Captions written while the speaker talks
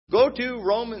to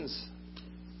Romans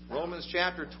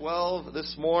chapter 12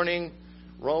 this morning.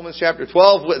 Romans chapter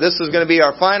 12. This is going to be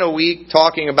our final week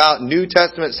talking about New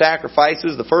Testament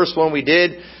sacrifices. The first one we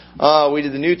did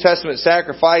the New Testament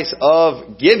sacrifice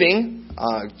of giving.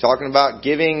 Talking about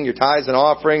giving your tithes and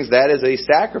offerings. That is a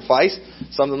sacrifice.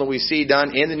 Something that we see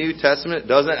done in the New Testament. It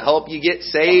doesn't help you get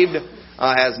saved.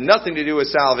 Has nothing to do with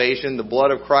salvation. The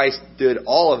blood of Christ did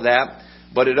all of that.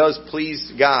 But it does please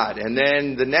God. And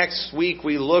then the next week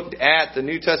we looked at the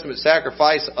New Testament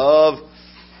sacrifice of...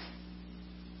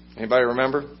 Anybody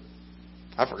remember?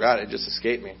 I forgot. It just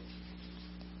escaped me.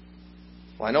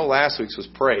 Well, I know last week's was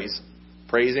praise.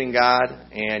 Praising God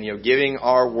and giving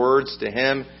our words to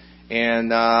Him. And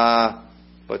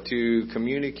but to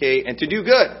communicate and to do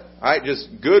good. All right, just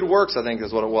good works, I think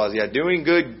is what it was. Yeah, doing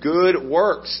good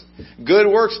works.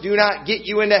 Good works do not get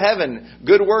you into heaven.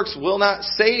 Good works will not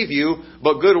save you,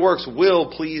 but good works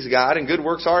will please God, and good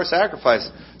works are a sacrifice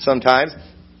sometimes.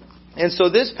 And so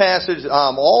this passage,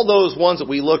 all those ones that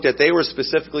we looked at, they were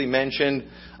specifically mentioned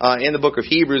in the book of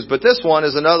Hebrews, but this one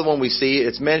is another one we see.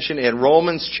 It's mentioned in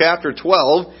Romans chapter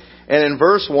 12, and in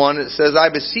verse 1 it says, I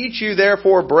beseech you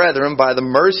therefore, brethren, by the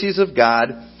mercies of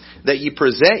God, that ye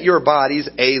present your bodies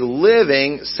a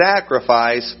living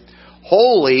sacrifice,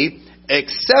 holy,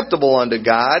 acceptable unto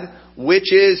God,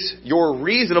 which is your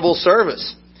reasonable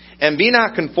service. And be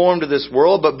not conformed to this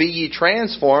world, but be ye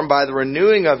transformed by the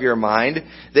renewing of your mind,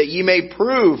 that ye may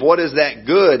prove what is that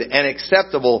good and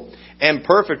acceptable and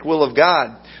perfect will of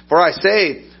God. For I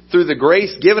say, through the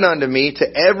grace given unto me,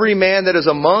 to every man that is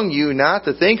among you, not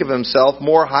to think of himself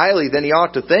more highly than he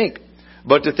ought to think,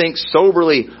 but to think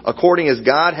soberly, according as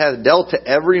God hath dealt to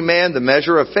every man the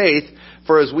measure of faith.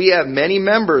 For as we have many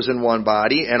members in one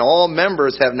body, and all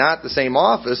members have not the same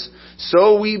office,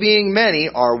 so we being many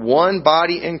are one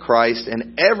body in Christ,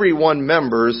 and every one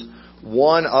members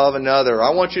one of another.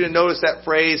 I want you to notice that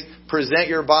phrase, present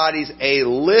your bodies a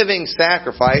living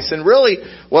sacrifice. And really,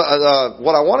 what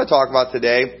I want to talk about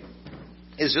today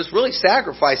is just really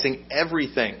sacrificing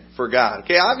everything for God.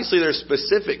 Okay, obviously there's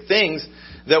specific things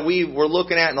that we were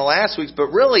looking at in the last weeks, but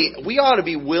really we ought to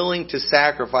be willing to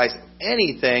sacrifice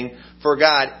anything for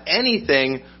God,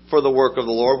 anything for the work of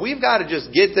the Lord. We've got to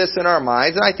just get this in our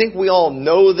minds, and I think we all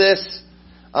know this.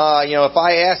 If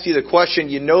I ask you the question,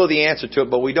 you know the answer to it,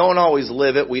 but we don't always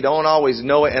live it. We don't always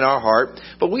know it in our heart.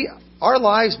 But our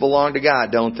lives belong to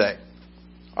God, don't they?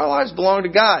 Our lives belong to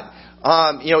God.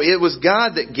 It was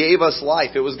God that gave us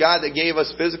life. It was God that gave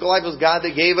us physical life. It was God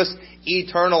that gave us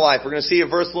eternal life. We're going to see a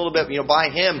verse a little bit. By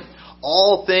Him,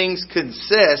 all things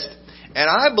consist. And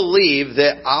I believe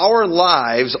that our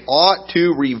lives ought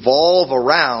to revolve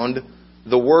around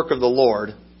the work of the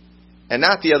Lord and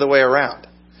not the other way around.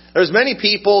 There's many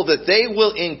people that they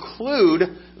will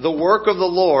include the work of the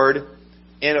Lord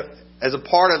as a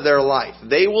part of their life.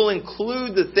 They will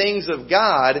include the things of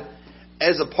God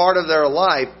as a part of their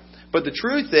life. But the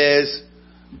truth is,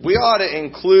 we ought to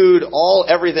include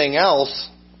everything else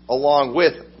along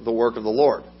with the work of the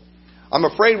Lord. I'm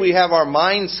afraid we have our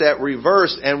mindset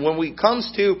reversed, and when it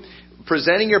comes to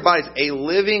presenting your bodies a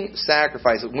living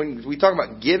sacrifice, when we talk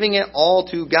about giving it all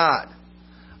to God,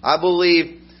 I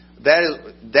believe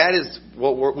that is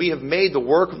what we have made the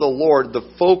work of the Lord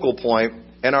the focal point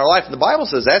in our life. And the Bible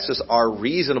says that's just our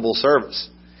reasonable service.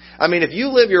 I mean, if you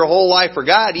live your whole life for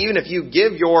God, even if you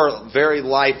give your very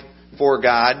life for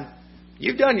God,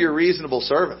 you've done your reasonable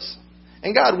service.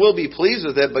 And God will be pleased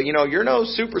with it, but you're no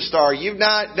superstar. You've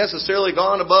not necessarily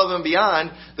gone above and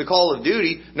beyond the call of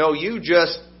duty. No, you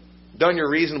just done your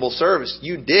reasonable service.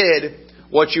 You did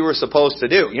what you were supposed to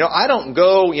do. I don't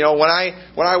go, when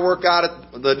I work out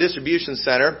at the distribution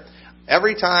center,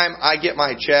 every time I get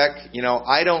my check,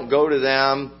 I don't go to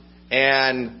them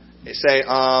and say,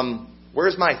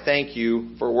 where's my thank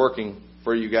you for working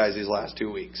for you guys these last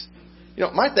 2 weeks?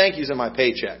 My thank you's in my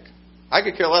paycheck. I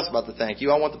could care less about the thank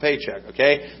you. I want the paycheck,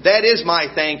 okay? That is my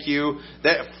thank you.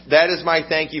 That is my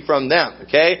thank you from them,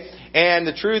 okay? And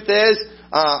the truth is,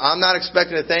 I'm not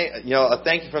expecting a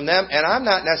thank you from them, and I'm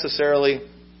not necessarily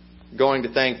going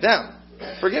to thank them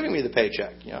for giving me the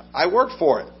paycheck. I worked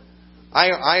for it.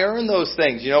 I earned those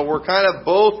things. We're kind of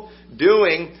both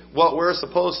doing what we're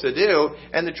supposed to do,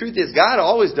 and the truth is, God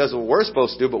always does what we're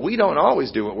supposed to do, but we don't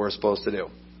always do what we're supposed to do.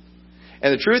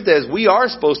 And the truth is, we are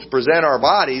supposed to present our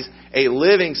bodies a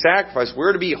living sacrifice.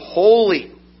 We're to be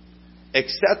holy,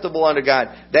 acceptable unto God.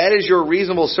 That is your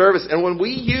reasonable service. And when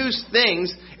we use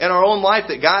things in our own life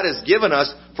that God has given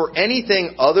us for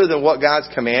anything other than what God's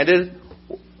commanded,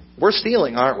 we're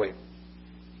stealing, aren't we?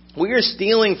 We are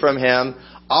stealing from Him.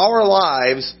 Our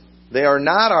lives, they are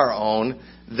not our own.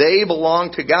 They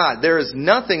belong to God. There is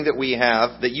nothing that we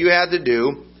have, that you have to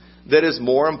do, that is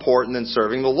more important than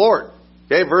serving the Lord.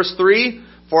 Okay, verse 3,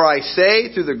 for I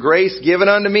say through the grace given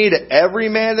unto me to every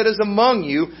man that is among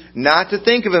you, not to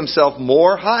think of himself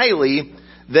more highly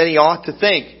than he ought to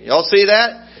think. Y'all see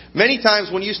that? Many times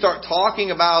when you start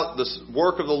talking about the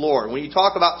work of the Lord, when you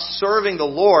talk about serving the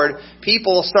Lord,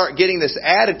 people start getting this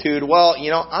attitude, well,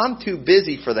 I'm too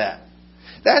busy for that.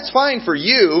 That's fine for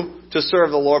you to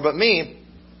serve the Lord, but me,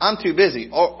 I'm too busy.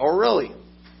 Oh, really?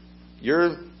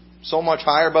 You're so much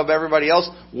higher above everybody else.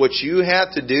 What you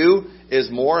have to do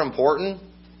is more important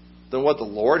than what the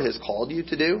Lord has called you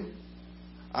to do?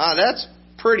 That's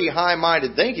pretty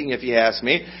high-minded thinking, if you ask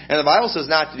me. And the Bible says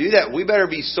not to do that. We better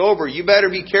be sober. You better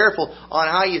be careful on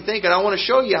how you think. And I want to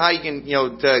show you how you can,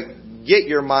 to get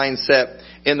your mindset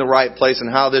in the right place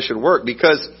and how this should work.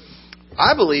 Because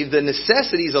I believe the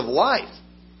necessities of life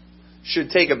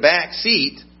should take a back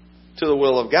seat to the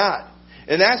will of God.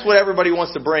 And that's what everybody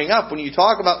wants to bring up. When you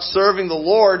talk about serving the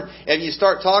Lord and you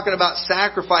start talking about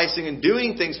sacrificing and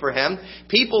doing things for Him,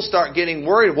 people start getting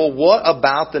worried. Well, what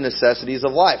about the necessities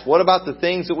of life? What about the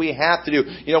things that we have to do?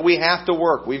 We have to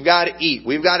work. We've got to eat.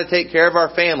 We've got to take care of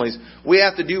our families. We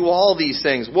have to do all these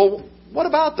things. Well, what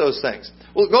about those things?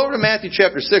 Well, go over to Matthew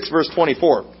chapter 6, verse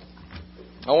 24.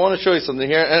 I want to show you something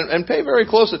here, and pay very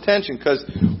close attention, because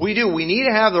we need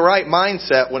to have the right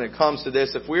mindset when it comes to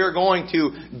this if we are going to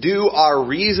do our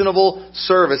reasonable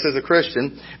service as a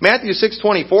Christian. Matthew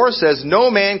 6:24 says,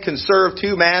 no man can serve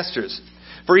two masters,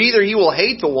 for either he will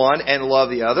hate the one and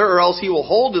love the other, or else he will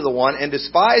hold to the one and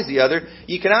despise the other.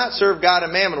 You cannot serve God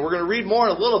and mammon. We're going to read more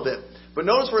in a little bit, but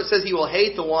notice where it says he will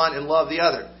hate the one and love the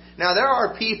other. Now, there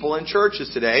are people in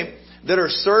churches today that are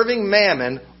serving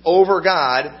mammon over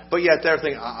God, but yet they're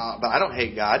thinking, but I don't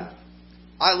hate God.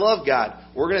 I love God.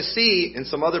 We're going to see in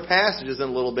some other passages in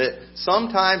a little bit,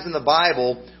 sometimes in the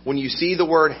Bible, when you see the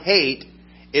word hate,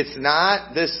 it's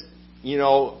not this,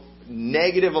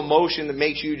 negative emotion that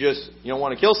makes you just,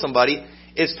 want to kill somebody.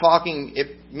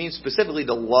 It means specifically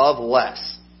to love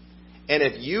less. And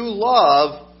if you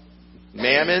love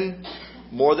mammon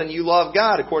more than you love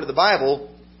God, according to the Bible,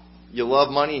 you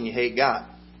love money and you hate God.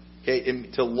 Okay,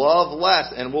 and to love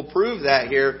less, and we'll prove that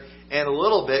here in a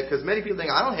little bit, because many people think,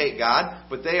 I don't hate God,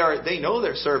 but they know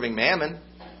they're serving mammon.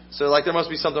 So there must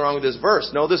be something wrong with this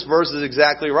verse. No, this verse is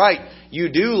exactly right. You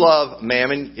do love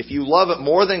mammon. If you love it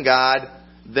more than God,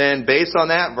 then based on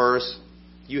that verse,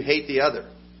 you hate the other.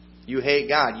 You hate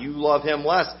God. You love Him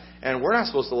less. And we're not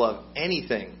supposed to love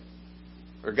anything,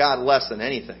 or God less than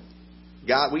anything.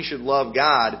 We should love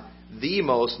God the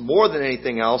most, more than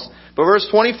anything else. But verse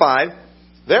 25,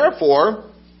 therefore,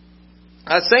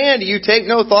 I say unto you, take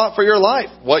no thought for your life,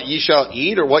 what ye shall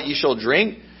eat or what ye shall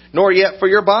drink, nor yet for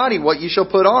your body, what ye shall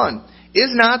put on.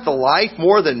 Is not the life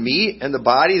more than meat, and the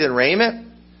body than raiment?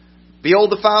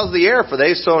 Behold the fowls of the air, for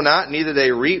they sow not, neither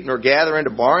they reap, nor gather into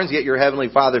barns, yet your heavenly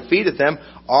Father feedeth them.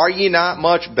 Are ye not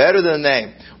much better than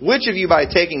they? Which of you by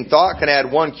taking thought can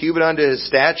add 1 cubit unto his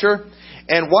stature?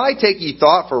 And why take ye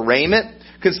thought for raiment?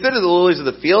 Consider the lilies of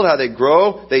the field, how they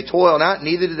grow. They toil not,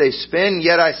 neither do they spin.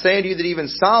 Yet I say unto you that even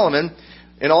Solomon,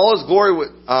 in all his glory,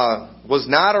 was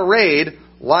not arrayed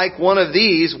like one of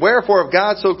these. Wherefore, if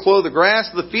God so clothe the grass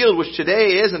of the field, which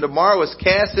today is and tomorrow is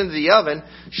cast into the oven,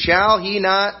 shall He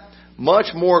not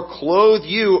much more clothe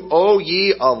you, O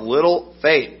ye of little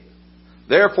faith?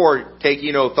 Therefore take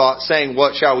ye no thought, saying,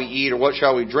 what shall we eat, or what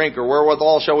shall we drink, or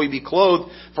wherewithal shall we be clothed?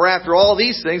 For after all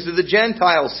these things do the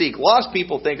Gentiles seek. Lost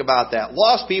people think about that.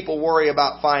 Lost people worry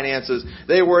about finances.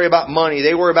 They worry about money.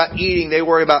 They worry about eating. They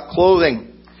worry about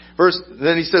clothing.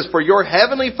 Then he says, for your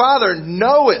heavenly Father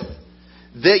knoweth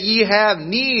that ye have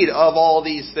need of all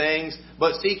these things,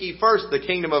 but seek ye first the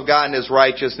kingdom of God and His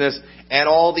righteousness, and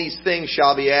all these things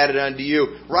shall be added unto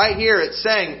you. Right here it's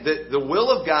saying that the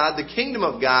will of God, the kingdom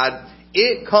of God,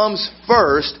 it comes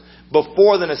first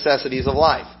before the necessities of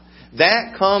life.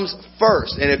 That comes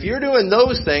first. And if you're doing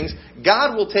those things,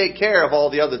 God will take care of all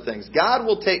the other things. God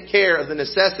will take care of the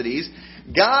necessities.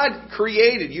 God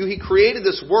created you. He created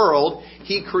this world.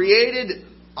 He created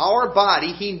our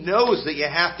body. He knows that you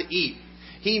have to eat.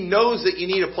 He knows that you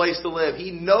need a place to live.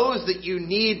 He knows that you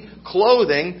need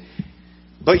clothing.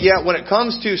 But yet when it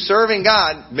comes to serving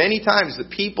God, many times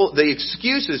the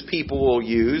excuses people will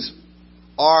use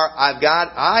are,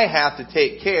 I have to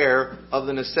take care of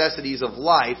the necessities of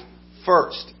life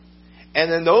first.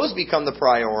 And then those become the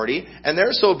priority, and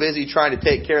they're so busy trying to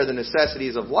take care of the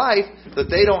necessities of life that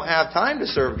they don't have time to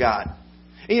serve God.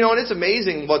 And and it's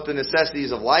amazing what the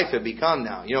necessities of life have become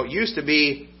now. It used to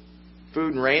be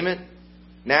food and raiment.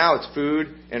 Now it's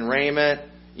food and raiment,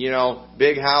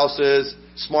 big houses,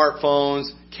 smartphones,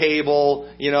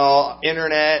 cable,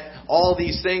 internet, all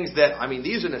these things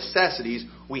these are necessities.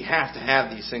 we have to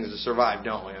have these things to survive,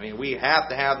 don't we? I mean, we have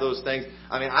to have those things.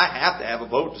 I mean, I have to have a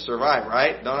boat to survive,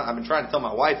 right? I've been trying to tell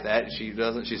my wife that. She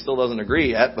still doesn't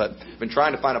agree yet, but I've been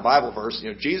trying to find a Bible verse.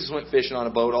 You know, Jesus went fishing on a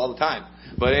boat all the time.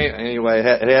 But anyway,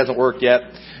 it hasn't worked yet.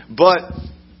 But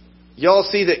y'all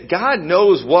see that God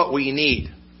knows what we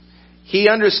need. He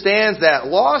understands that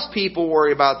lost people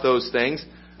worry about those things,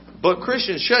 but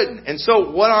Christians shouldn't. And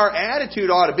so what our attitude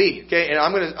ought to be, okay, and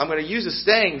I'm going to use a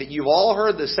saying that you've all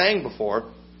heard this saying before,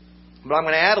 but I'm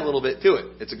going to add a little bit to it.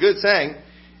 It's a good saying.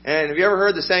 And have you ever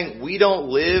heard the saying, we don't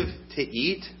live to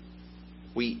eat,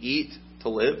 we eat to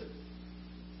live?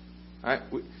 All right?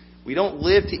 We don't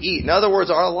live to eat. In other words,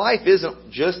 our life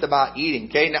isn't just about eating.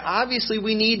 Okay? Now, obviously,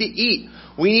 we need to eat.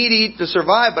 We need to eat to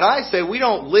survive. But I say we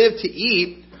don't live to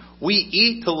eat. We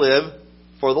eat to live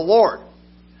for the Lord.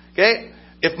 Okay?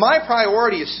 If my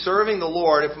priority is serving the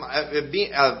Lord, if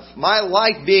my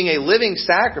life being a living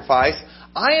sacrifice,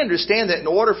 I understand that in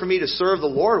order for me to serve the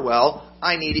Lord well,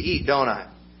 I need to eat, don't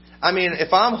I? I mean,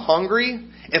 if I'm hungry,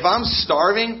 if I'm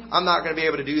starving, I'm not going to be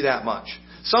able to do that much.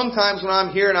 Sometimes when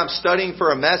I'm here and I'm studying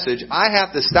for a message, I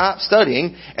have to stop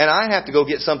studying and I have to go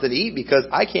get something to eat because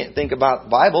I can't think about the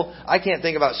Bible. I can't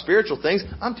think about spiritual things.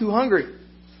 I'm too hungry.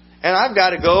 And I've got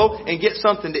to go and get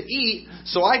something to eat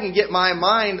so I can get my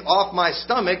mind off my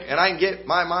stomach and I can get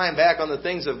my mind back on the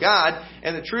things of God.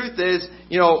 And the truth is,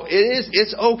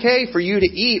 it's okay for you to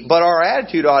eat, but our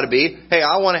attitude ought to be, hey,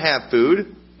 I want to have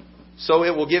food so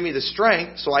it will give me the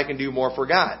strength so I can do more for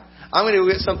God. I'm going to go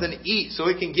get something to eat so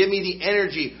it can give me the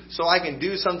energy so I can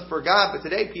do something for God. But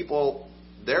today people,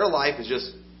 their life is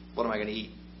just, what am I going to eat?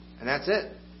 And that's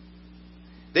it.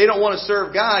 They don't want to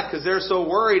serve God because they're so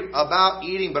worried about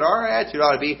eating. But our attitude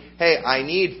ought to be, hey, I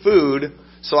need food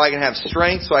so I can have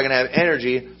strength, so I can have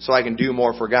energy, so I can do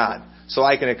more for God. So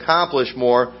I can accomplish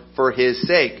more for His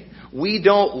sake. We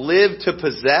don't live to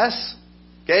possess.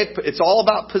 Okay? It's all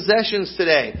about possessions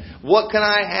today. What can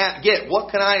I get?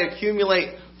 What can I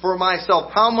accumulate for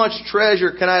myself? How much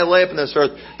treasure can I lay up in this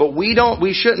earth? But we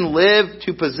shouldn't live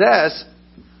to possess.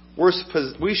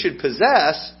 We should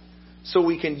possess so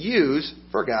we can use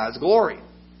for God's glory.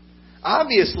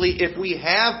 Obviously, if we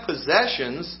have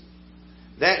possessions,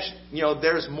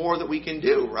 there's more that we can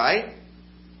do, right?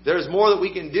 There's more that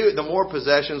we can do. The more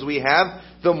possessions we have,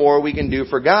 the more we can do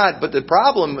for God. But the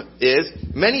problem is,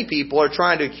 many people are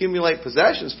trying to accumulate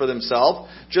possessions for themselves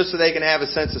just so they can have a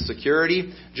sense of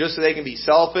security, just so they can be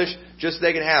selfish, just so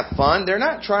they can have fun. They're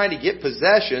not trying to get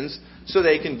possessions so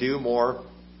they can do more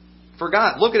for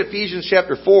God. Look at Ephesians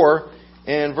chapter 4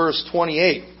 and verse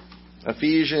 28.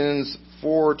 Ephesians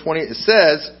 4:28. It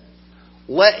says,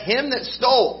 "Let him that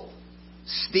stole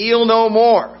steal no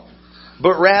more,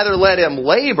 but rather let him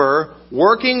labor,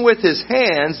 working with his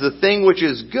hands the thing which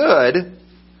is good,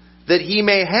 that he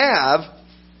may have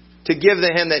to give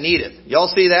to him that needeth." Y'all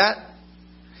see that?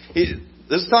 This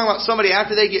is talking about somebody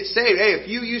after they get saved. Hey, if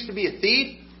you used to be a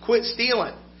thief, quit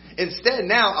stealing. Instead,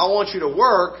 now I want you to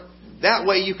work. That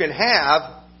way you can have,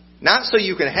 not so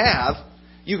you can have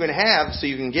so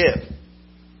you can give.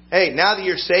 Hey, now that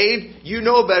you're saved, you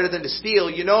know better than to steal.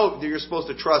 You know that you're supposed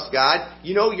to trust God.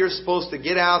 You know you're supposed to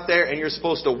get out there and you're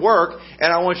supposed to work.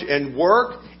 And I want you and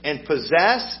work and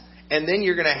possess, and then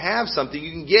you're going to have something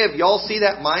you can give. Y'all see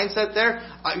that mindset there?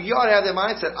 You ought to have that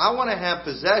mindset. I want to have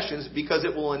possessions because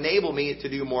it will enable me to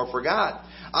do more for God.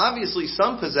 Obviously,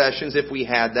 some possessions, if we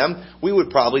had them, we would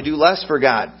probably do less for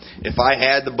God. If I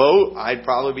had the boat, I'd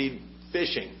probably be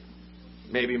fishing,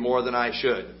 maybe more than I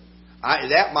should.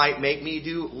 That might make me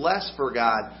do less for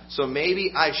God. So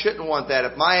maybe I shouldn't want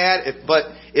that. But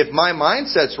if my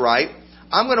mindset's right,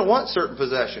 I'm going to want certain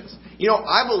possessions.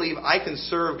 I believe I can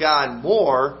serve God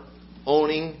more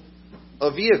owning a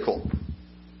vehicle.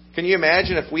 Can you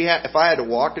imagine if I had to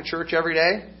walk to church every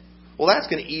day? Well, that's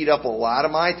going to eat up a lot of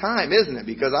my time, isn't it?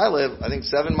 Because I live,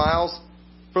 7 miles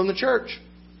from the church.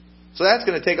 So that's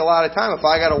going to take a lot of time if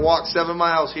I got to walk 7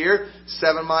 miles here,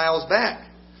 7 miles back.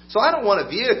 So I don't want a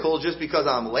vehicle just because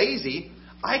I'm lazy.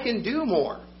 I can do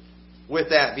more with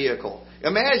that vehicle.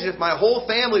 Imagine if my whole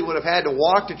family would have had to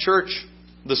walk to church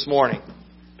this morning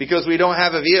because we don't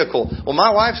have a vehicle. Well,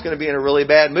 my wife's going to be in a really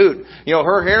bad mood.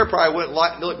 Her hair probably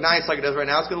wouldn't look nice like it does right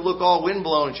now. It's going to look all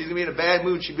windblown. She's going to be in a bad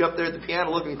mood. She'd be up there at the piano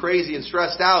looking crazy and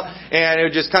stressed out. And it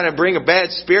would just kind of bring a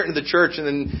bad spirit into the church. And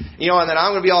then, and then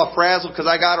I'm going to be all frazzled because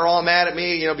I got her all mad at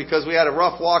me, because we had a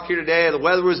rough walk here today. The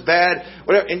weather was bad.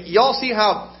 Whatever. And y'all see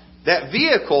how that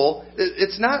vehicle,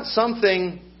 it's not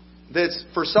something that's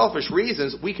for selfish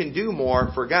reasons. We can do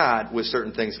more for God with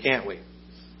certain things, can't we?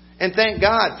 And thank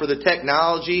God for the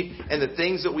technology and the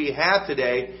things that we have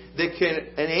today that can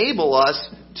enable us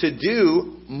to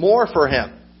do more for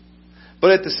Him.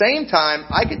 But at the same time,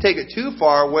 I could take it too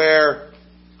far where,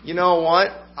 you know what,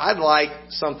 I'd like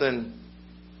something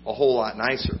a whole lot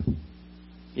nicer.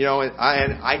 You know, and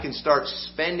I can start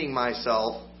spending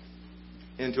myself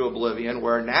into oblivion,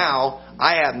 where now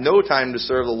I have no time to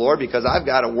serve the Lord because I've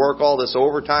got to work all this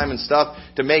overtime and stuff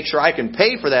to make sure I can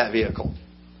pay for that vehicle.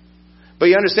 But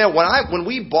you understand, when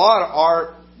we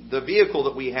bought the vehicle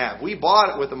that we have, we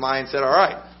bought it with the mindset, all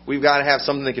right, we've got to have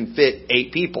something that can fit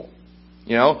 8 people.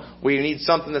 You know, we need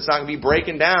something that's not going to be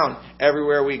breaking down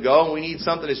everywhere we go, and we need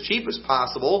something as cheap as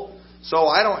possible so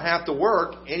I don't have to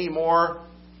work any more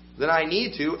than I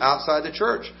need to outside the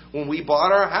church. When we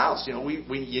bought our house, you know,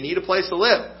 you need a place to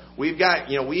live. We've got,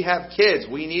 you know, we have kids.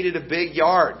 We needed a big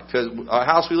yard because our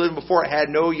house we lived in before, it had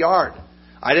no yard.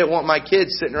 I didn't want my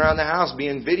kids sitting around the house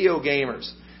being video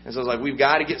gamers. And so I was like, we've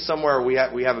got to get somewhere. We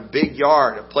have a big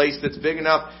yard, a place that's big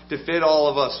enough to fit all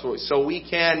of us, so we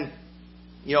can,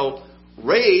 you know,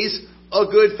 raise a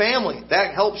good family.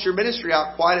 That helps your ministry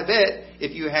out quite a bit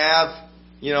if you have,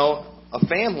 you know, a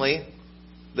family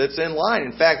that's in line.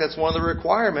 In fact, that's one of the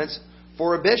requirements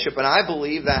for a bishop. And I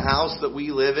believe the house that we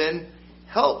live in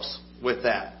helps with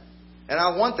that. And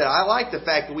I want that. I like the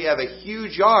fact that we have a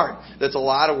huge yard that's a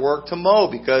lot of work to mow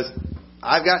because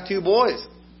I've got 2 boys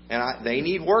and they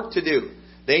need work to do.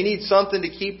 They need something to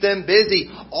keep them busy.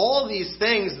 All these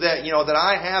things that, you know, that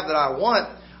I have that I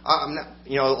want,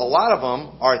 you know, a lot of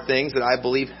them are things that I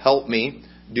believe help me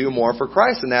do more for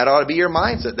Christ. And that ought to be your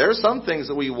mindset. There are some things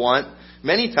that we want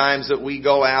many times that we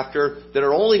go after that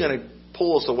are only going to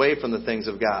pull us away from the things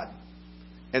of God.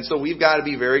 And so we've got to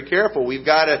be very careful. We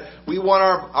want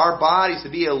our bodies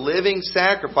to be a living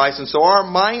sacrifice. And so our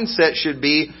mindset should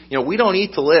be, you know, we don't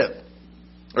eat to live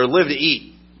or live to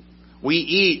eat. We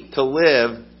eat to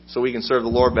live so we can serve the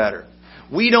Lord better.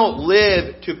 We don't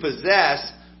live to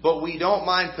possess, but we don't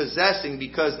mind possessing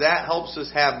because that helps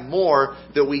us have more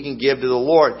that we can give to the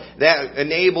Lord. That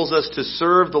enables us to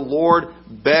serve the Lord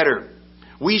better.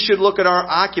 We should look at our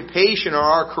occupation or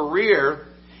our career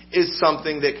as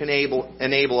something that can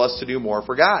enable us to do more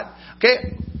for God.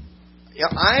 Okay, you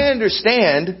know, I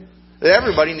understand that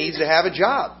everybody needs to have a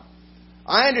job.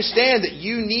 I understand that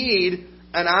you need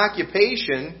an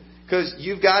occupation because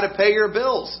you've got to pay your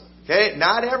bills. Okay,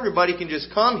 not everybody can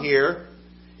just come here.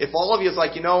 If all of you is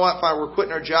like, you know what, fine, we're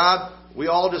quitting our job, we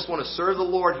all just want to serve the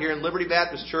Lord here in Liberty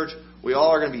Baptist Church. We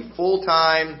all are going to be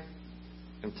full-time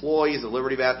employees of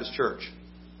Liberty Baptist Church.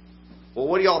 Well,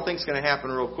 what do y'all think is going to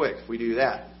happen real quick if we do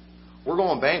that? We're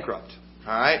going bankrupt.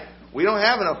 All right? We don't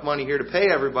have enough money here to pay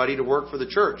everybody to work for the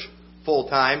church full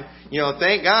time. You know,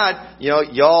 thank God, you know,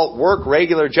 y'all work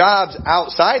regular jobs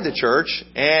outside the church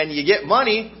and you get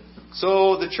money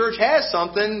so the church has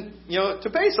something, you know, to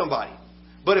pay somebody.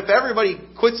 But if everybody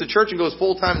quits the church and goes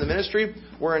full time in the ministry,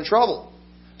 we're in trouble.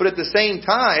 But at the same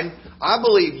time, I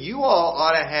believe you all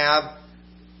ought to have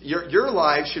your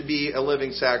lives should be a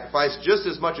living sacrifice just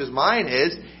as much as mine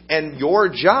is, and your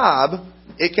job,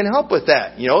 it can help with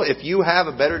that. You know, if you have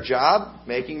a better job,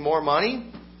 making more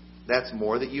money, that's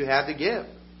more that you have to give.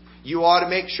 You ought to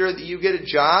make sure that you get a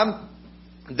job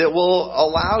that will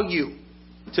allow you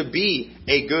to be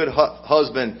a good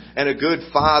husband and a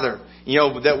good father. You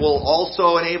know, that will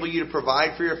also enable you to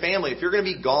provide for your family. If you're going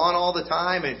to be gone all the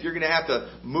time and if you're going to have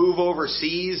to move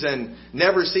overseas and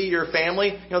never see your family,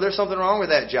 you know, there's something wrong with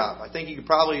that job. I think you could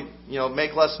probably, you know,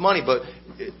 make less money. But,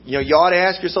 you know, you ought to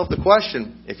ask yourself the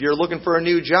question, if you're looking for a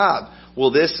new job,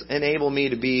 will this enable me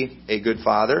to be a good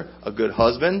father, a good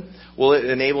husband? Will it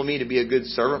enable me to be a good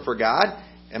servant for God?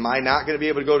 Am I not going to be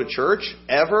able to go to church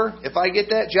ever if I get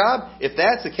that job? If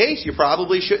that's the case, you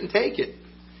probably shouldn't take it.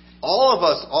 All of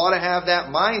us ought to have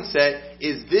that mindset.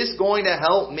 Is this going to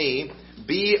help me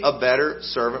be a better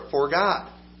servant for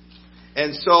God?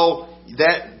 And so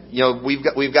that, you know,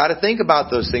 we've got to think about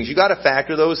those things. You've got to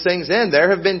factor those things in. There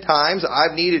have been times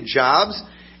I've needed jobs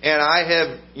and I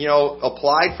have, you know,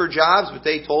 applied for jobs, but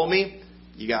they told me,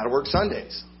 you got to work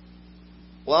Sundays.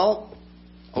 Well,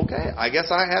 okay, I guess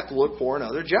I have to look for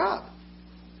another job.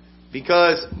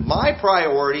 Because my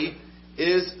priority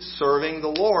is serving the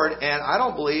Lord, and I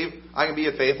don't believe I can be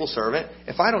a faithful servant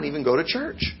if I don't even go to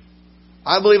church.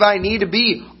 I believe I need to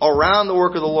be around the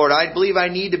work of the Lord. I believe I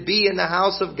need to be in the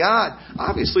house of God.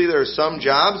 Obviously, there are some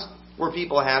jobs where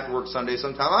people have to work Sunday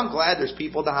sometime. I'm glad there's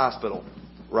people at the hospital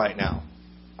right now.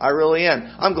 I really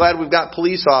am. I'm glad we've got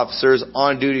police officers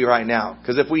on duty right now.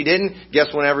 Because if we didn't, guess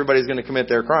when everybody's going to commit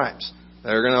their crimes?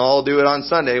 They're going to all do it on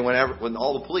Sunday when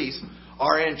all the police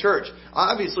are in church.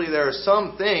 Obviously, there are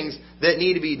some things that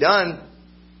need to be done,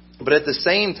 but at the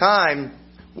same time,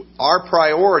 Our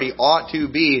priority ought to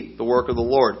be the work of the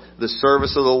Lord, the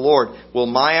service of the Lord. Will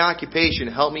my occupation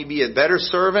help me be a better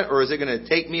servant, or is it going to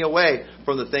take me away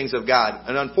from the things of God?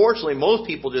 And unfortunately, most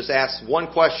people just ask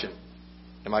one question: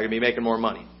 am I going to be making more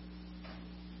money?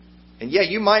 And yeah,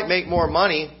 you might make more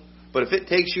money, but if it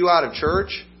takes you out of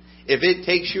church, if it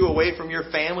takes you away from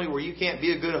your family where you can't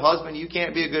be a good husband, you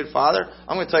can't be a good father,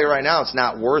 I'm going to tell you right now, it's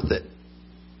not worth it.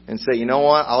 And say, you know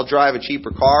what, I'll drive a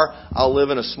cheaper car, I'll live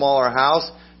in a smaller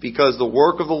house, because the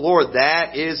work of the Lord,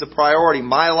 that is a priority.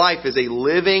 My life is a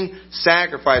living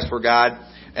sacrifice for God.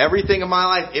 Everything in my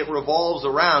life, it revolves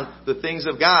around the things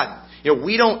of God.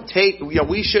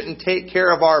 We shouldn't take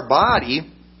care of our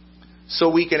body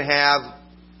so we can have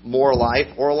more life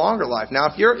or a longer life.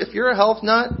 Now, if you're a health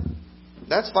nut,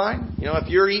 that's fine. If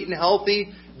you're eating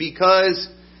healthy because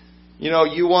you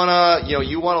want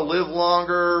to live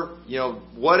longer,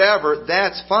 whatever,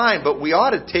 that's fine. But we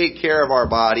ought to take care of our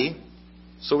body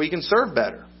so we can serve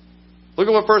better. Look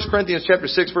at what 1 Corinthians chapter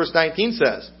 6, verse 19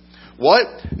 says. What?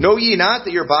 Know ye not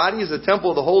that your body is the temple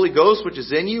of the Holy Ghost, which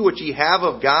is in you, which ye have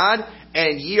of God,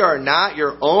 and ye are not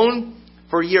your own,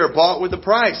 for ye are bought with a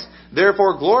price.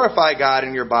 Therefore glorify God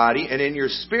in your body and in your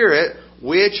spirit,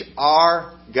 which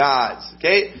are God's.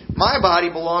 Okay? My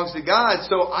body belongs to God,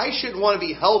 so I shouldn't want to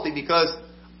be healthy because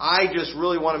I just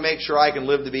really want to make sure I can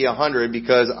live to be 100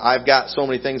 because I've got so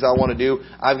many things I want to do.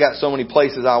 I've got so many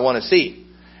places I want to see.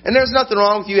 And there's nothing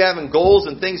wrong with you having goals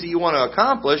and things that you want to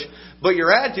accomplish, but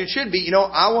your attitude should be,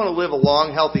 I want to live a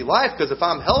long, healthy life because if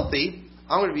I'm healthy,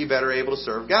 I'm going to be better able to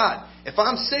serve God. If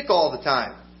I'm sick all the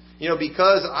time,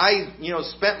 because I,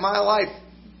 spent my life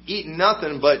eating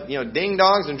nothing but,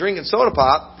 ding-dongs and drinking soda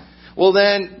pop, well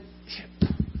then,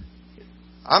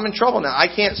 I'm in trouble now. I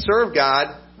can't serve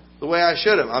God the way I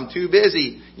should have. I'm too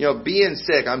busy, being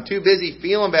sick. I'm too busy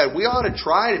feeling bad. We ought to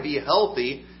try to be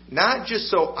healthy, not just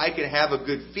so I can have a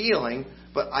good feeling,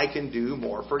 but I can do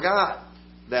more for God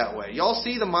that way. Y'all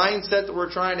see the mindset that we're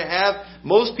trying to have?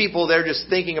 Most people, they're just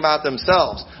thinking about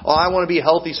themselves. Oh, I want to be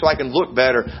healthy so I can look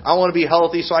better. I want to be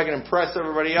healthy so I can impress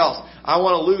everybody else. I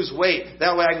want to lose weight.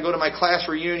 That way I can go to my class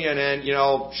reunion and,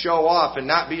 show off and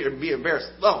not be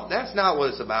embarrassed. No, that's not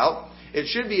what it's about. It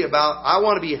should be about, I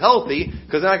want to be healthy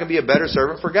because then I can be a better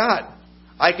servant for God.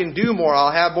 I can do more.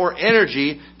 I'll have more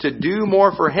energy to do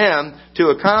more for Him, to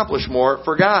accomplish more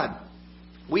for God.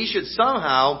 We should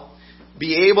somehow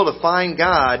be able to find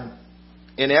God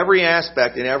in every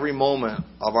aspect, in every moment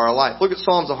of our life. Look at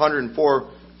Psalms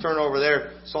 104. Turn over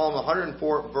there. Psalm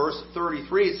 104, verse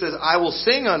 33. It says, I will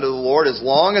sing unto the Lord as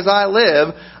long as I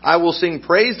live. I will sing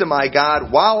praise to my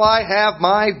God while I have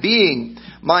my being.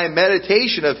 My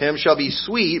meditation of Him shall be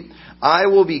sweet. I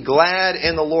will be glad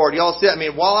in the Lord. Y'all see that?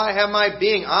 While I have my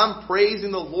being, I'm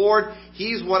praising the Lord.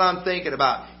 He's what I'm thinking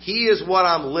about. He is what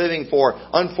I'm living for.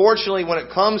 Unfortunately, when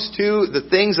it comes to the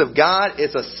things of God,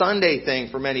 it's a Sunday thing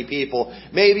for many people.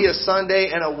 Maybe a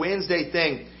Sunday and a Wednesday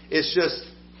thing. It's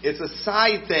a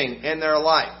side thing in their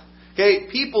life. Okay,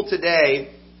 people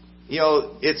today,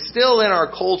 it's still in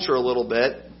our culture a little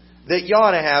bit that you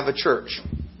ought to have a church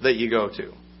that you go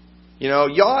to. You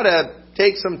ought to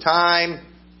take some time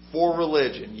for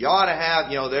religion. You ought to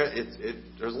have,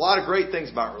 there's a lot of great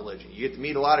things about religion. You get to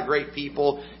meet a lot of great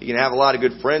people. You can have a lot of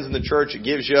good friends in the church. It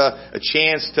gives you a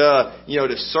chance to,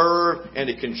 to serve and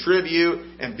to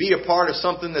contribute and be a part of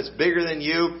something that's bigger than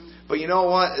you. But you know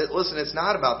what? Listen, it's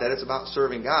not about that. It's about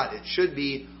serving God. It should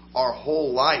be our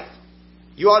whole life.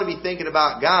 You ought to be thinking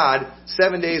about God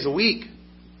 7 days a week.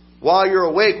 While you're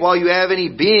awake, while you have any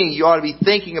being, you ought to be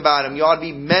thinking about Him. You ought to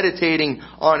be meditating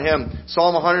on Him.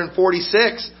 Psalm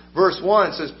 146, verse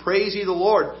 1 says, Praise ye the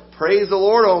Lord. Praise the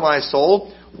Lord, O my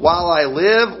soul. While I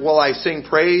live, will I sing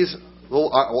praise.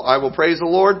 I will praise the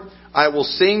Lord. I will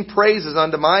sing praises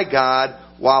unto my God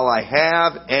while I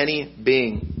have any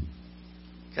being.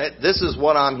 Okay? This is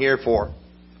what I'm here for.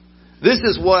 This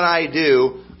is what I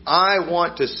do. I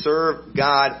want to serve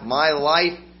God. My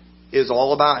life is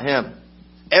all about Him.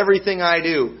 Everything I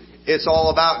do, it's all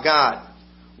about God.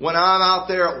 When I'm out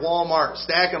there at Walmart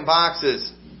stacking boxes,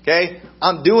 okay,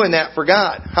 I'm doing that for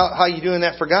God. How are you doing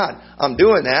that for God? I'm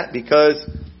doing that because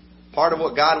part of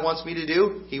what God wants me to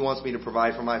do, He wants me to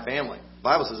provide for my family. The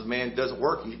Bible says if a man doesn't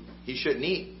work, he shouldn't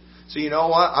eat. So you know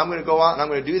what? I'm going to go out and I'm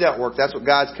going to do that work. That's what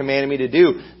God's commanded me to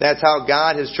do. That's how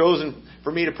God has chosen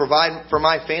for me to provide for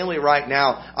my family right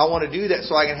now. I want to do that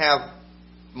so I can have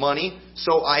money,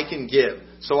 so I can give.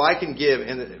 So I can give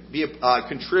and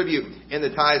contribute in the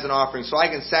tithes and offerings. So I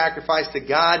can sacrifice to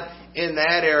God in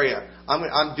that area.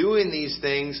 I'm doing these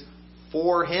things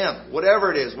for Him.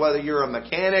 Whatever it is, whether you're a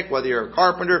mechanic, whether you're a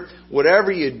carpenter,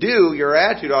 whatever you do, your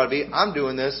attitude ought to be, I'm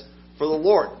doing this for the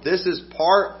Lord.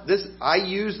 I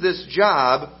use this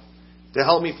job to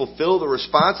help me fulfill the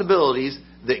responsibilities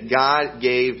that God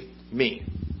gave me,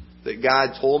 that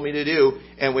God told me to do.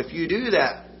 And if you do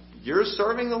that, you're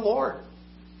serving the Lord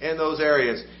in those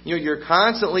areas. You're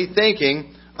constantly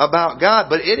thinking about God.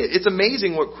 But it's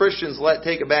amazing what Christians let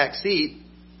take a back seat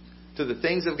to the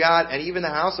things of God and even the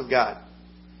house of God.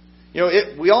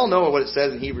 We all know what it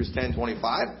says in Hebrews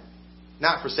 10:25.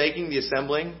 Not forsaking the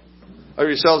assembling of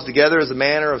yourselves together as the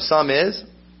manner of some is.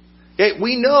 Okay,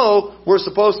 we know we're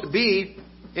supposed to be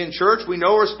in church. We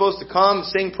know we're supposed to come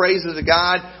sing praises to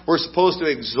God. We're supposed to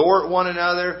exhort one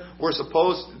another. We're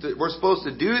supposed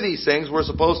to do these things. We're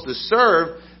supposed to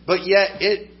serve. But yet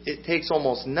it takes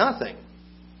almost nothing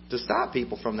to stop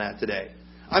people from that today.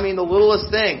 I mean, the littlest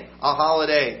thing, a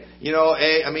holiday,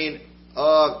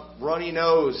 a runny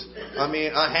nose, a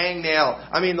hangnail.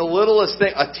 The littlest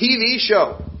thing, a TV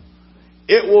show.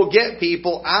 It will get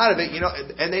people out of it,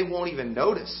 and they won't even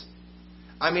notice.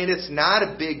 It's not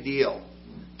a big deal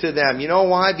to them. You know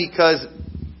why? Because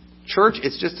church,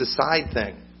 it's just a side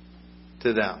thing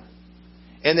to them.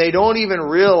 And they don't even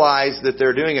realize that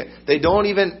they're doing it. They don't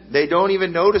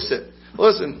even notice it.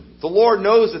 Listen, the Lord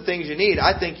knows the things you need.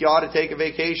 I think you ought to take a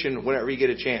vacation whenever you get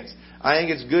a chance. I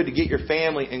think it's good to get your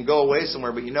family and go away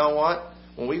somewhere. But you know what?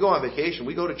 When we go on vacation,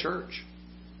 we go to church.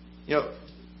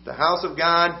 The house of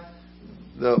God,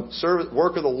 the service,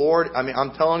 work of the Lord.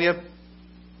 I'm telling you,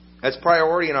 that's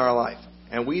priority in our life.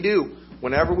 And we do.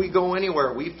 Whenever we go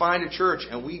anywhere, we find a church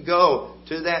and we go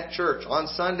to that church on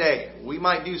Sunday. We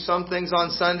might do some things on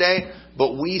Sunday,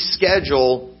 but we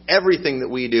schedule everything that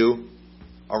we do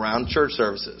around church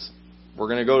services. We're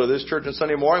going to go to this church on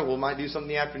Sunday morning. We might do something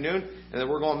in the afternoon, and then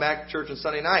we're going back to church on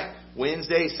Sunday night.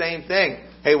 Wednesday, same thing.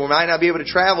 Hey, we might not be able to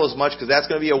travel as much because that's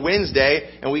going to be a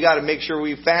Wednesday, and we got to make sure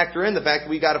we factor in the fact that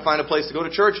we got to find a place to go to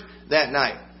church that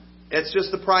night. It's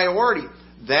just the priority.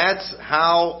 That's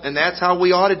how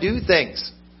we ought to do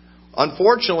things.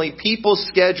 Unfortunately, people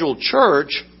schedule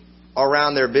church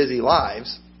around their busy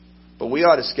lives, but we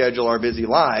ought to schedule our busy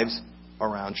lives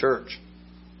around church,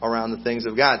 around the things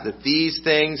of God. That these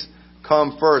things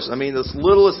come first. This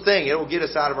littlest thing, it'll get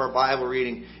us out of our Bible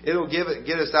reading. It'll get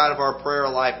us out of our prayer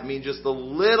life. Just the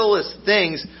littlest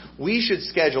things, we should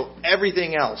schedule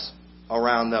everything else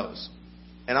around those.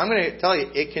 And I'm going to tell you,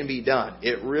 it can be done.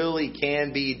 It really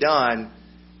can be done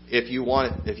if you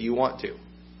want to.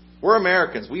 We're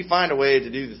Americans. We find a way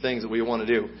to do the things that we want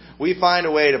to do. We find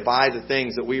a way to buy the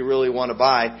things that we really want to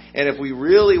buy. And if we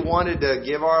really wanted to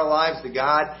give our lives to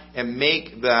God and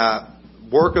make the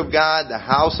work of God, the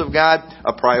house of God,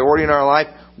 a priority in our life,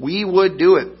 we would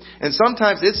do it. And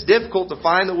sometimes it's difficult to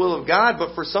find the will of God,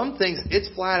 but for some things, it's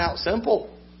flat out simple.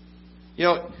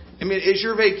 Is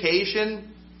your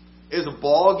vacation, is a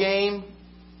ball game,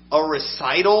 a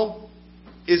recital,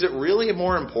 is it really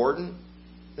more important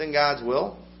than God's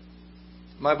will?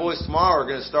 My boys tomorrow are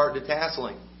going to start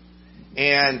detasseling.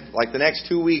 And the next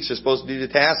 2 weeks they're supposed to do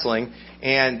detasseling.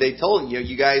 And they told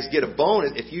you guys get a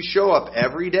bonus. If you show up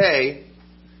every day,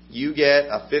 you get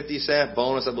a 50-cent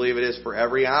bonus, I believe it is, for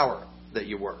every hour that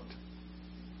you worked.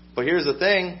 But here's the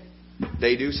thing.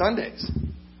 They do Sundays.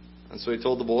 And so he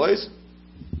told the boys,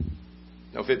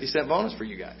 no 50-cent bonus for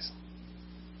you guys.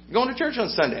 You're going to church on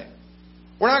Sunday.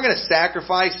 We're not going to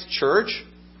sacrifice church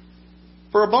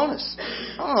for a bonus.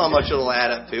 I don't know how much it'll add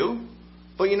up to.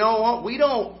 But you know what?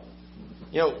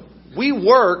 We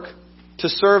work to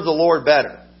serve the Lord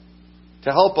better,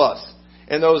 to help us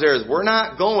in those areas. We're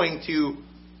not going to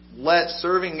let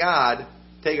serving God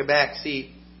take a back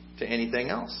seat to anything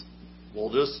else.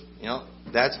 We'll just,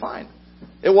 that's fine.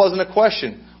 It wasn't a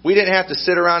question. We didn't have to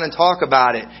sit around and talk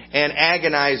about it and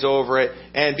agonize over it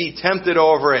and be tempted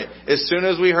over it. As soon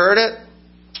as we heard it,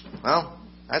 well,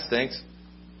 that stinks.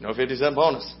 No 50-cent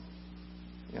bonus.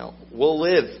 We'll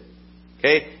live.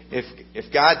 Okay?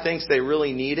 If God thinks they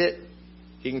really need it,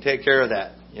 He can take care of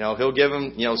that. He'll give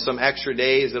them, some extra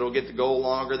days that'll get to go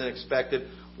longer than expected.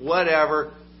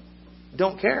 Whatever.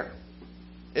 Don't care.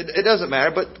 It doesn't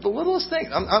matter. But the littlest thing,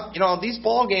 these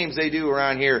ball games they do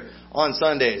around here on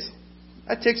Sundays,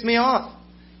 that ticks me off.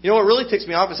 What really ticks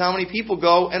me off is how many people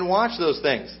go and watch those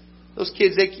things. Those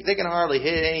kids, they can hardly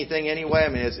hit anything anyway.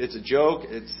 It's a joke.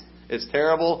 It's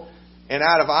terrible. And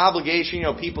out of obligation,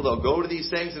 people, they'll go to these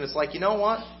things and it's like, you know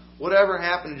what? Whatever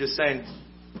happened to just saying,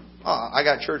 oh, I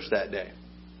got church that day.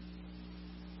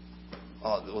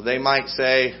 Oh, well, they might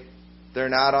say they're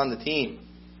not on the team.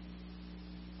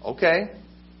 Okay.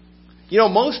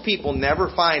 Most people never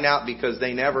find out because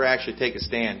they never actually take a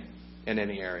stand in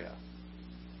any area.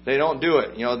 They don't do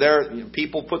it.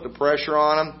 People put the pressure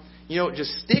on them.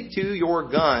 Just stick to your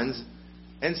guns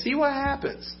and see what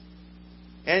happens.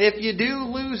 And if you do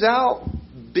lose out,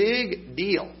 big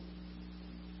deal.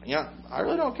 I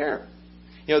really don't care.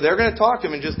 They're going to talk to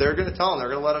him and they're going to tell him. They're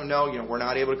going to let him know, we're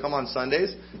not able to come on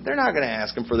Sundays. They're not going to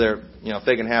ask him for their, if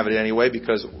they can have it anyway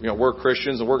because, we're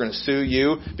Christians and we're going to sue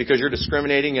you because you're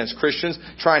discriminating against Christians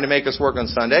trying to make us work on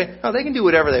Sunday. No, they can do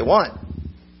whatever they want.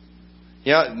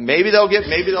 Maybe they'll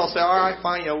say, all right,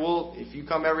 fine, if you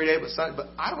come every day but Sunday, but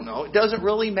I don't know. It doesn't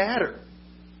really matter.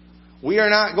 We are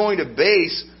not going to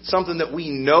base something that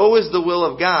we know is the will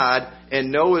of God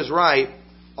and know is right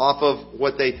off of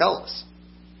what they tell us.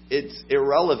 It's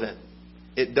irrelevant.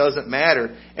 It doesn't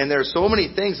matter. And there are so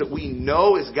many things that we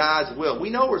know is God's will. We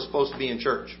know we're supposed to be in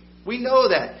church. We know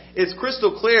that. It's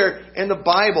crystal clear in the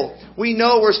Bible. We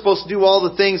know we're supposed to do all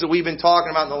the things that we've been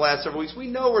talking about in the last several weeks. We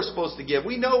know we're supposed to give.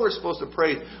 We know we're supposed to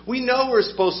praise. We know we're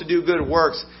supposed to do good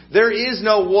works. There is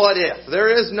no what if. There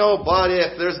is no but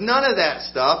if. There's none of that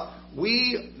stuff.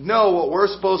 We know what we're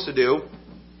supposed to do.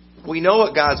 We know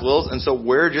what God's will is, and so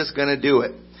we're just going to do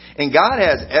it. And God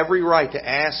has every right to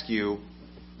ask you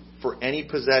for any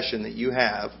possession that you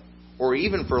have, or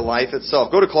even for life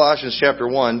itself. Go to Colossians chapter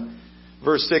 1,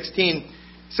 verse 16. It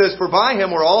says, "For by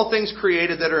Him were all things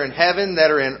created that are in heaven,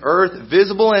 that are in earth,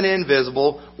 visible and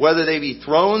invisible, whether they be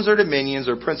thrones or dominions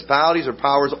or principalities or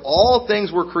powers. All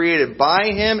things were created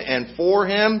by Him and for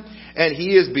Him, and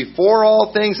He is before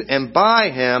all things, and by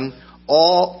Him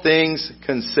all things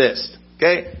consist."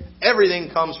 Okay? Everything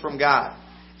comes from God.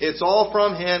 It's all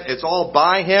from Him, it's all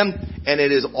by Him, and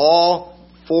it is all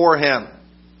for Him.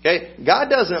 Okay? God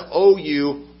doesn't owe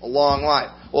you a long life.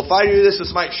 Well, if I do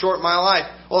this might shorten my life.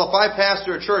 Well, if I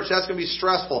pastor a church, that's going to be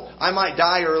stressful. I might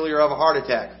die earlier of a heart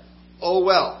attack. Oh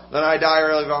well, then I die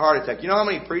early of a heart attack. You know how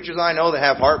many preachers I know that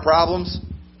have heart problems?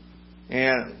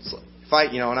 And if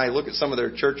I look at some of their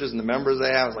churches and the members they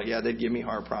have, it's like, yeah, they'd give me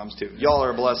heart problems too. Y'all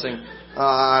are a blessing.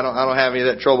 I don't have any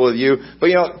of that trouble with you. But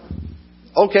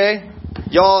okay.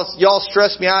 Y'all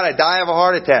stress me out. I die of a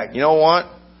heart attack. You know what?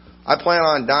 I plan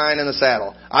on dying in the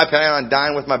saddle. I plan on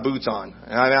dying with my boots on.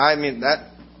 I mean that.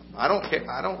 I don't care.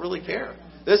 I don't really care.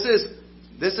 This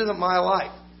isn't my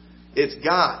life. It's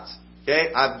God's.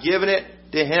 Okay? I've given it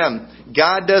to Him.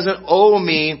 God doesn't owe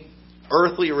me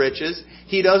earthly riches.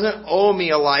 He doesn't owe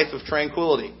me a life of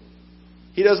tranquility.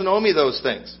 He doesn't owe me those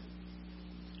things.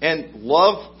 And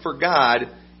love for God,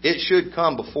 it should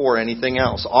come before anything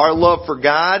else. Our love for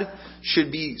God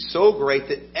should be so great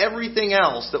that everything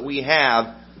else that we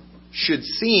have should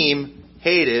seem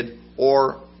hated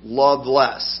or loved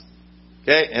less.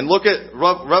 Okay? And look at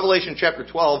Revelation chapter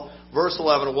 12, verse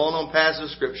 11, a well-known passage of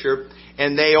Scripture.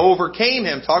 "And they overcame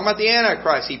him," talking about the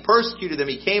Antichrist. "He persecuted them.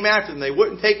 He came after them. They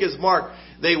wouldn't take his mark.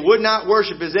 They would not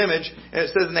worship his image." And it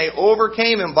says, "And they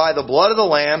overcame him by the blood of the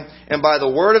Lamb and by the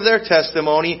word of their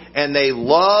testimony, and they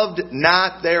loved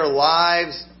not their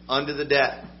lives unto the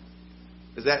death."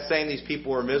 Is that saying these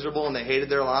people were miserable and they hated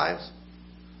their lives?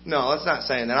 No, that's not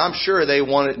saying that. I'm sure they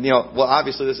wanted, well,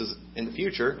 obviously this is in the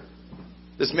future.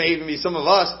 This may even be some of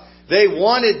us. They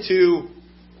wanted to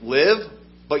live,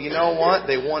 but you know what?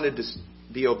 They wanted to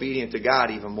be obedient to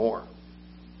God even more.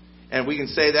 And we can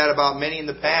say that about many in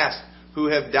the past who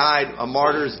have died a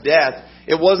martyr's death.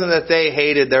 It wasn't that they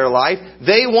hated their life.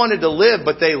 They wanted to live,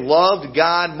 but they loved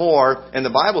God more. And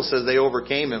the Bible says they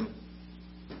overcame Him.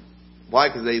 Why?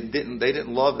 Because they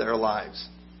didn't love their lives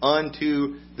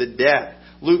unto the death.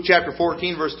 Luke chapter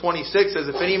 14 verse 26 says,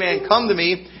 "If any man come to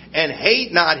me and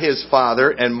hate not his father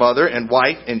and mother and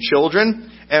wife and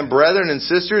children and brethren and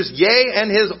sisters, yea,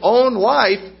 and his own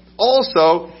life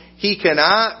also, he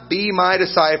cannot be my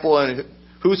disciple. And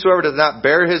whosoever does not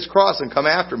bear his cross and come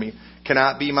after me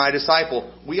cannot be my disciple."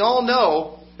 We all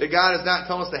know that God is not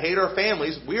telling us to hate our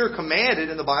families. We are commanded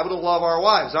in the Bible to love our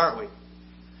wives, aren't we?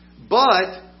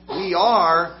 But we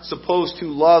are supposed to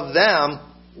love them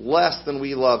less than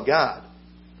we love God.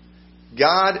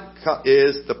 God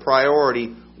is the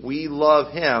priority. We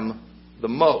love Him the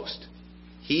most.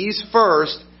 He's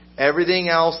first. Everything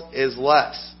else is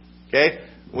less. Okay?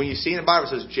 When you see in the Bible,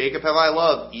 it says, "Jacob have I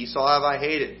loved, Esau have I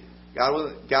hated."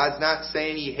 God's not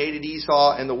saying He hated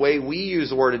Esau in the way we use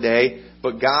the word today,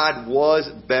 but God was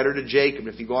better to Jacob.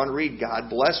 If you go on and read, God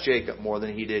blessed Jacob more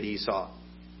than He did Esau.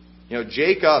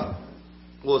 Jacob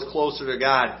was closer to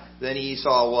God than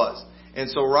Esau was. And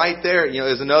so right there,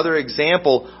 is another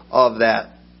example of that.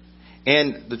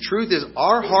 And the truth is,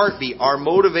 our heartbeat, our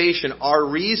motivation, our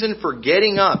reason for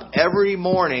getting up every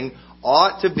morning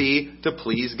ought to be to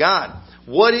please God.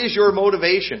 What is your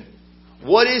motivation?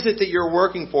 What is it that you're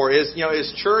working for? Is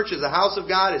church, is the house of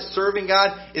God, is serving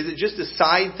God, is it just a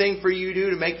side thing for you to do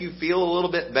to make you feel a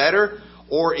little bit better?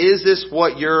 Or is this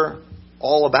what you're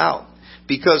all about?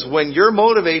 Because when your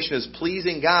motivation is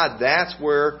pleasing God, that's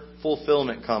where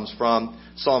fulfillment comes from.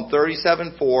 Psalm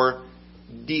 37:4,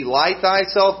 delight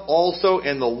thyself also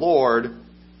in the Lord,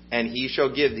 and He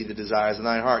shall give thee the desires of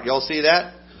thine heart. Y'all see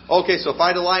that? Okay, so if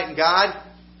I delight in God,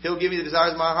 He'll give me the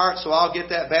desires of my heart, so I'll get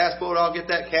that bass boat, I'll get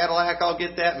that Cadillac, I'll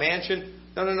get that mansion.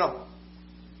 No.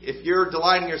 If you're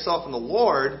delighting yourself in the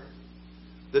Lord,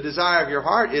 the desire of your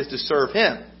heart is to serve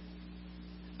Him.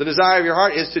 The desire of your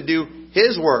heart is to do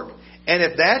His work. And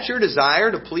if that's your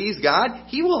desire to please God,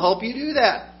 He will help you do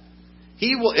that.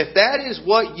 He will, if that is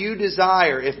what you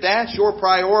desire, if that's your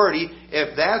priority,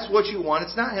 if that's what you want,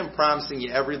 it's not Him promising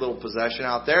you every little possession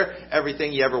out there,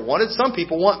 everything you ever wanted. Some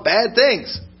people want bad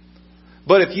things.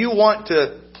 But if you want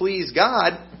to please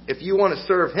God, if you want to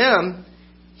serve Him,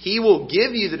 He will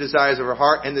give you the desires of your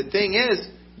heart. And the thing is,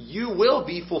 you will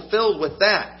be fulfilled with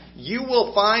that. You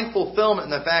will find fulfillment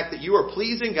in the fact that you are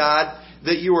pleasing God,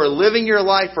 that you are living your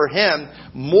life for Him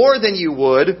more than you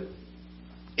would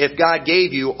if God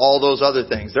gave you all those other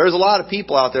things. There's a lot of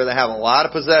people out there that have a lot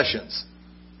of possessions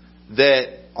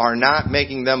that are not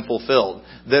making them fulfilled,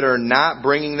 that are not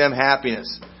bringing them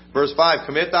happiness. Verse 5,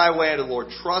 commit thy way unto the Lord,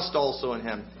 trust also in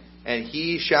Him, and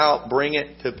He shall bring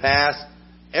it to pass.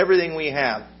 Everything we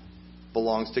have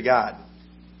belongs to God.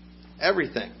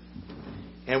 Everything.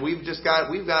 And we've got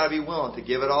to be willing to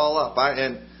give it all up.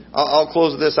 I'll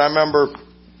close with this. I remember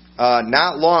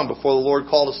not long before the Lord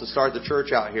called us to start the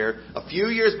church out here. A few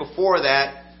years before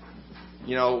that,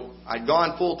 I'd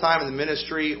gone full time in the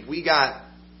ministry. We got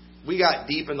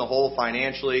deep in the hole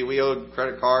financially. We owed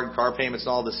credit card, car payments,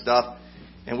 and all this stuff.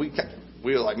 And we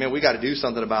were like, man, we got to do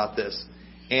something about this.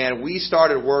 And we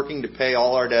started working to pay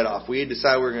all our debt off. We had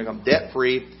decided we were going to become debt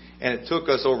free. And it took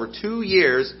us over 2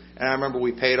 years. And I remember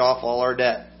we paid off all our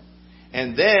debt.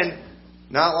 And then,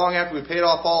 not long after we paid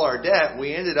off all our debt,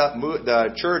 we ended up,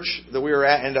 the church that we were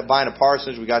at ended up buying a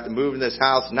parsonage. We got to move in this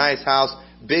house, nice house,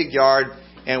 big yard.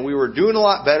 And we were doing a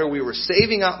lot better. We were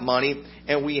saving up money.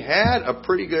 And we had a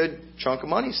pretty good chunk of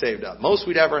money saved up. Most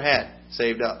we'd ever had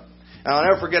saved up. And I'll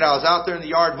never forget, I was out there in the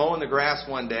yard mowing the grass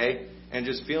one day and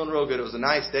just feeling real good. It was a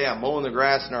nice day. I'm mowing the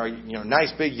grass in our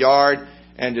nice big yard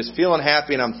and just feeling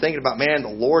happy. And I'm thinking about, man, the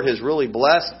Lord has really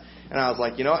blessed. And I was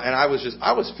like, and I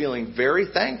was feeling very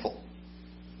thankful.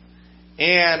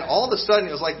 And all of a sudden,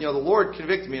 it was like, the Lord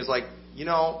convicted me. It was like,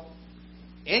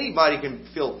 anybody can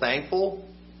feel thankful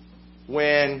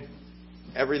when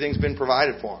everything's been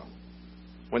provided for them.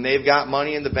 When they've got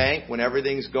money in the bank, when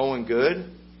everything's going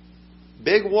good.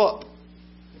 Big whoop.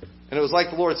 And it was like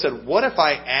the Lord said, what if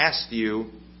I asked you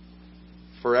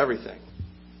for everything?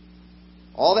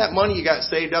 All that money you got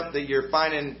saved up that you're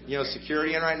finding,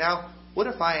 security in right now, what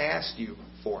if I asked you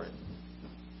for it?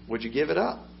 Would you give it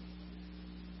up?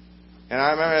 And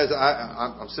I remember as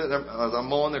I'm sitting there, as I'm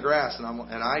mowing the grass, and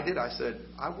I said,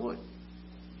 I would.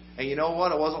 And you know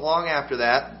what? It wasn't long after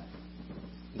that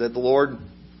the Lord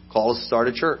called us to start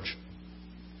a church.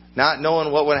 Not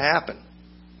knowing what would happen.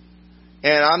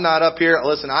 And I'm not up here.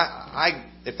 Listen,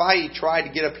 if I tried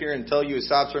to get up here and tell you a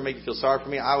sob story and make you feel sorry for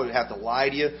me, I would have to lie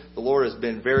to you. The Lord has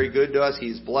been very good to us.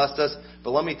 He's blessed us.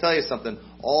 But let me tell you something.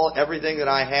 Everything that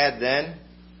I had then,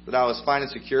 that I was finding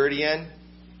security in,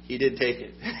 He did take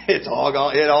it. It's all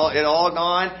gone. It all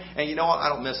gone. And you know what? I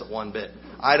don't miss it one bit.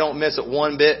 I don't miss it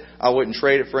one bit. I wouldn't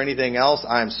trade it for anything else.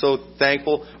 I am so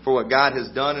thankful for what God has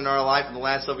done in our life in the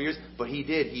last several years. But He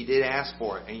did. He did ask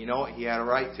for it. And you know what? He had a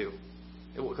right to.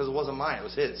 Because it wasn't mine. It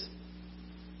was His.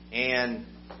 And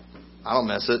I don't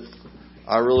miss it.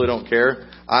 I really don't care.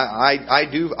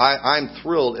 I'm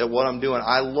thrilled at what I'm doing.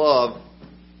 I love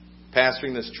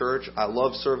pastoring this church. I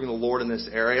love serving the Lord in this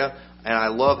area. And I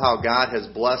love how God has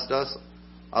blessed us.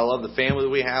 I love the family that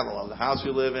we have. I love the house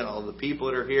we live in. I love the people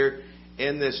that are here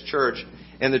in this church.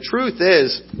 And the truth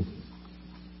is,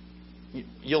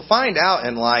 you'll find out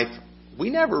in life, we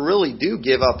never really do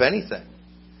give up anything.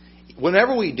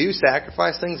 Whenever we do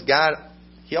sacrifice things, God,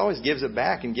 He always gives it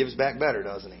back and gives back better,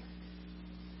 doesn't He?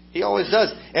 He always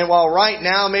does. And while right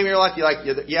now, maybe you're like,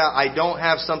 yeah, I don't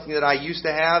have something that I used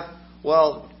to have.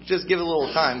 Well, just give it a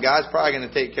little time. God's probably going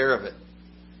to take care of it.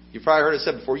 You've probably heard it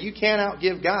said before, you can't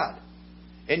outgive God.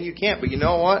 And you can't. But you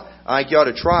know what? I think you ought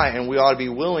to try, and we ought to be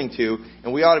willing to,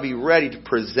 and we ought to be ready to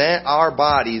present our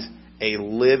bodies a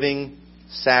living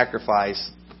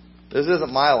sacrifice. This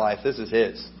isn't my life. This is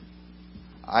His.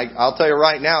 I'll tell you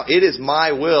right now, it is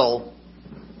my will.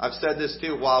 I've said this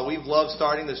too. While we've loved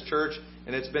starting this church,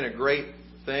 and it's been a great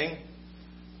thing,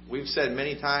 we've said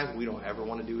many times we don't ever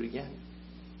want to do it again.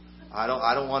 I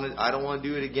don't want to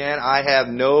do it again. I have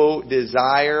no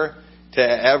desire to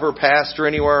ever pastor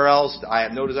anywhere else. I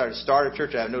have no desire to start a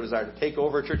church. I have no desire to take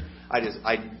over a church.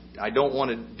 I I don't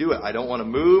want to do it. I don't want to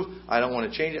move. I don't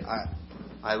want to change it.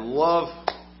 I love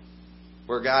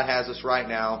where God has us right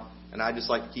now, and I just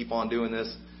like to keep on doing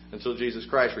this until Jesus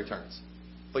Christ returns.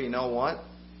 But you know what?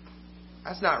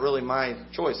 That's not really my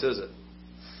choice, is it?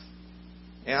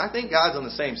 And I think God's on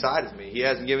the same side as me. He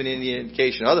hasn't given any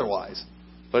indication otherwise.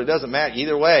 But it doesn't matter.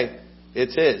 Either way,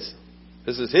 it's His.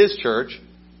 This is His church.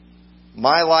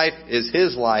 My life is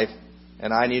His life.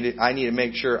 And I need to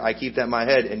make sure I keep that in my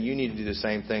head. And you need to do the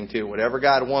same thing too. Whatever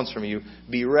God wants from you,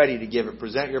 be ready to give it.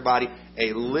 Present your body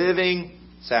a living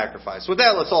sacrifice. With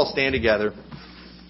that, let's all stand together.